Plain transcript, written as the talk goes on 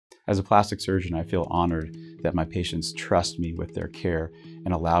As a plastic surgeon, I feel honored that my patients trust me with their care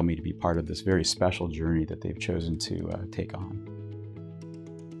and allow me to be part of this very special journey that they've chosen to take on.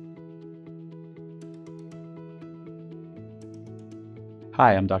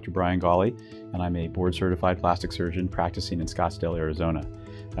 Hi, I'm Dr. Bryan Gawley, and I'm a board-certified plastic surgeon practicing in Scottsdale, Arizona.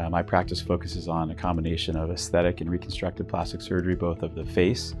 My practice focuses on a combination of aesthetic and reconstructive plastic surgery, both of the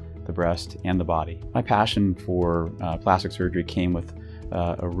face, the breast, and the body. My passion for plastic surgery came with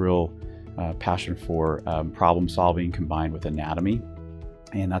a real passion for problem solving combined with anatomy.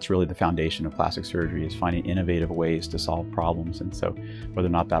 And that's really the foundation of plastic surgery, is finding innovative ways to solve problems. And so whether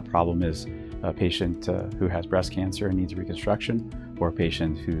or not that problem is a patient who has breast cancer and needs reconstruction, or a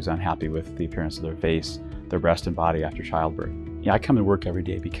patient who's unhappy with the appearance of their face, their breast and body after childbirth. Yeah, I come to work every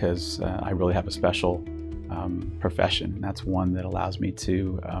day because I really have a special profession, and that's one that allows me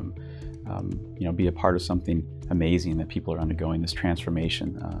to be a part of something amazing, that people are undergoing this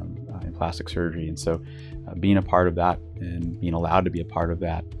transformation in plastic surgery. And so being a part of that and being allowed to be a part of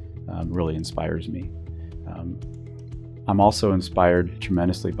that really inspires me. I'm also inspired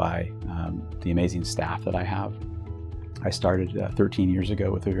tremendously by the amazing staff that I have. I started 13 years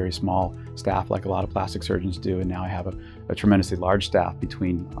ago with a very small staff, like a lot of plastic surgeons do, and now I have a tremendously large staff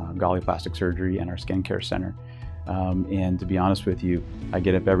between Gawley Plastic Surgery and our skincare center. And to be honest with you, I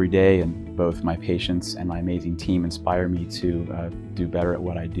get up every day and both my patients and my amazing team inspire me to do better at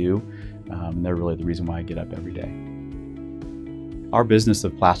what I do. They're really the reason why I get up every day. Our business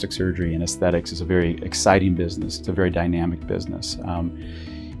of plastic surgery and aesthetics is a very exciting business. It's a very dynamic business.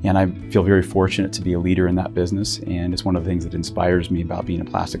 And I feel very fortunate to be a leader in that business. And it's one of the things that inspires me about being a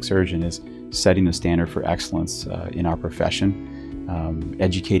plastic surgeon, is setting the standard for excellence in our profession,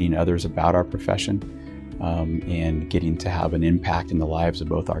 educating others about our profession, and getting to have an impact in the lives of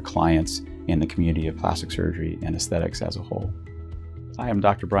both our clients and the community of plastic surgery and aesthetics as a whole. Hi, I'm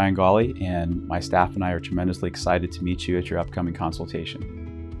Dr. Bryan Gawley, and my staff and I are tremendously excited to meet you at your upcoming consultation.